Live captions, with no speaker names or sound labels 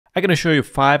I'm going to show you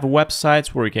 5 websites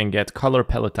where you can get color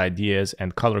palette ideas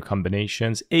and color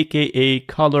combinations, aka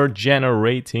color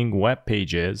generating web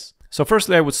pages. So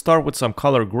firstly, I would start with some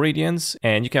color gradients,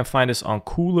 and you can find this on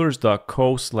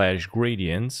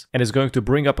coolers.co/gradients, and it's going to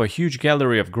bring up a huge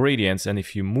gallery of gradients, and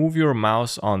if you move your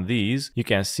mouse on these, you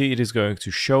can see it is going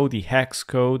to show the hex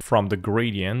code from the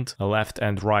gradient, the left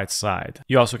and right side.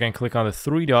 You also can click on the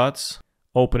 3 dots,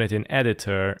 open it in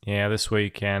editor, and this way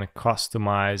you can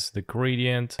customize the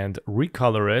gradient and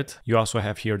recolor it. You also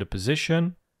have here the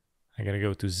position. I'm gonna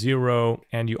go to 0,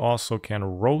 and you also can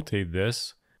rotate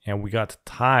this. And we got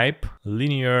type,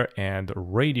 linear, and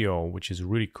radial, which is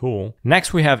really cool.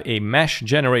 Next, we have a mesh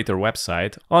generator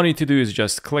website. All you need to do is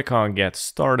just click on get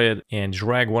started and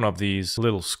drag one of these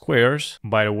little squares.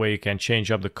 By the way, you can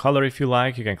change up the color if you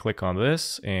like. You can click on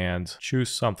this and choose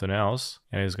something else,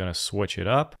 and it's gonna switch it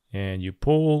up. And you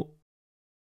pull,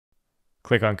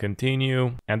 click on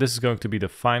continue, and this is going to be the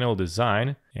final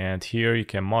design. And here you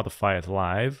can modify it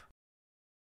live.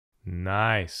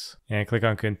 Nice. And click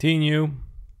on continue.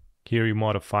 Here you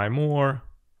modify more,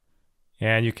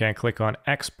 and you can click on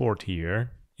export here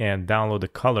and download the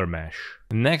color mesh.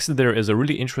 Next, there is a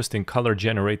really interesting color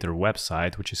generator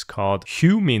website, which is called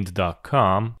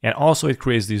huemint.com. And also it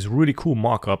creates these really cool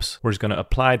mockups where it's going to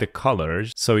apply the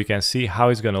colors so you can see how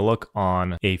it's going to look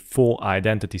on a full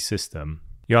identity system.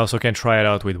 You also can try it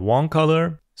out with one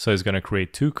color. So it's going to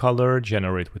create 2 color,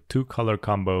 generate with 2 color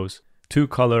combos, 2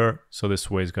 color. So this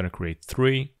way it's going to create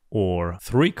 3. Or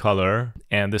 3 color,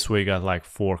 and this way you got like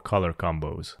 4 color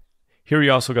combos. Here you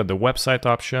also got the website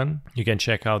option. You can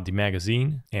check out the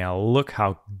magazine, and look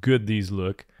how good these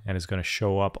look, and it's going to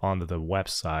show up on the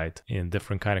website in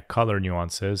different kind of color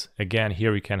nuances. Again,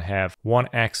 here you can have 1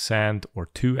 accent or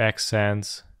 2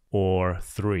 accents or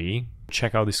 3.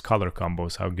 Check out these color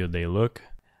combos, how good they look.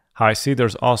 How I see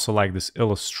there's also like this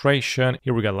illustration.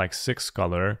 Here we got like 6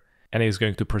 color. And it's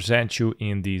going to present you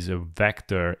in these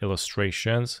vector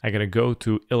illustrations. I'm gonna go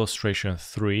to illustration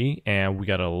 3, and we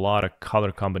got a lot of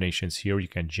color combinations here you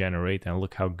can generate, and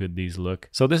look how good these look.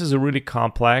 So this is a really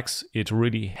complex. It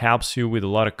really helps you with a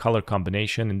lot of color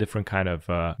combination and different kind of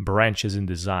branches in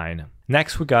design.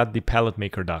 Next, we got the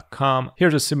palettemaker.com.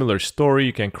 Here's a similar story.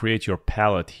 You can create your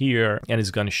palette here, and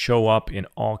it's going to show up in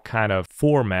all kind of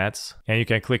formats. And you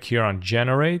can click here on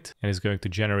generate, and it's going to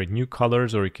generate new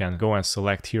colors, or you can go and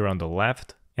select here on the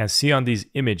left and see on these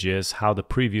images how the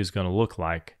preview is going to look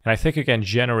like. And I think you can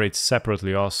generate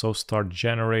separately also. Start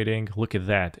generating. Look at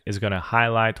that. It's going to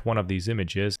highlight one of these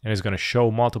images, and it's going to show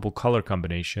multiple color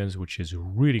combinations, which is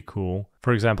really cool.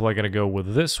 For example, I'm going to go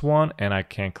with this one, and I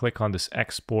can click on this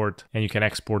export, and you can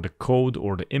export the code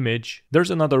or the image.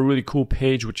 There's another really cool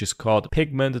page which is called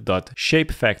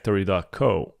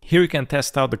pigment.shapefactory.co. Here you can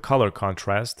test out the color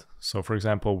contrast. So for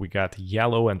example, we got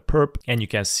yellow and purple, and you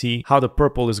can see how the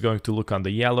purple is going to look on the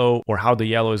yellow, or how the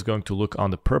yellow is going to look on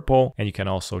the purple. And you can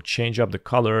also change up the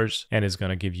colors, and it's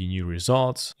going to give you new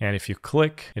results. And if you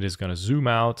click, it is going to zoom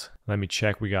out. Let me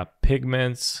check. We got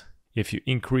pigments. If you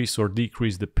increase or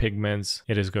decrease the pigments,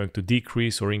 it is going to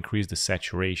decrease or increase the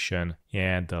saturation.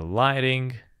 And the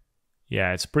lighting,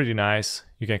 yeah, it's pretty nice.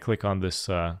 You can click on this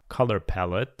color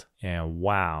palette, and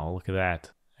wow, look at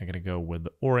that. I'm gonna go with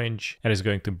the orange, and it's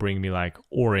going to bring me like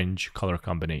orange color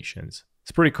combinations.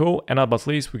 It's pretty cool. And not but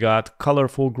least, we got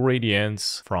colorful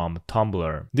gradients from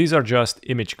Tumblr. These are just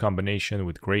image combination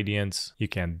with gradients. You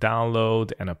can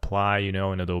download and apply, you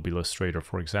know, in Adobe Illustrator,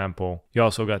 for example. You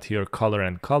also got here color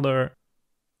and color,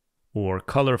 or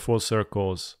colorful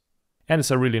circles. And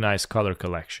it's a really nice color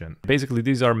collection. Basically,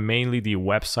 these are mainly the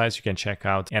websites you can check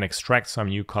out and extract some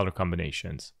new color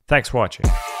combinations. Thanks for watching.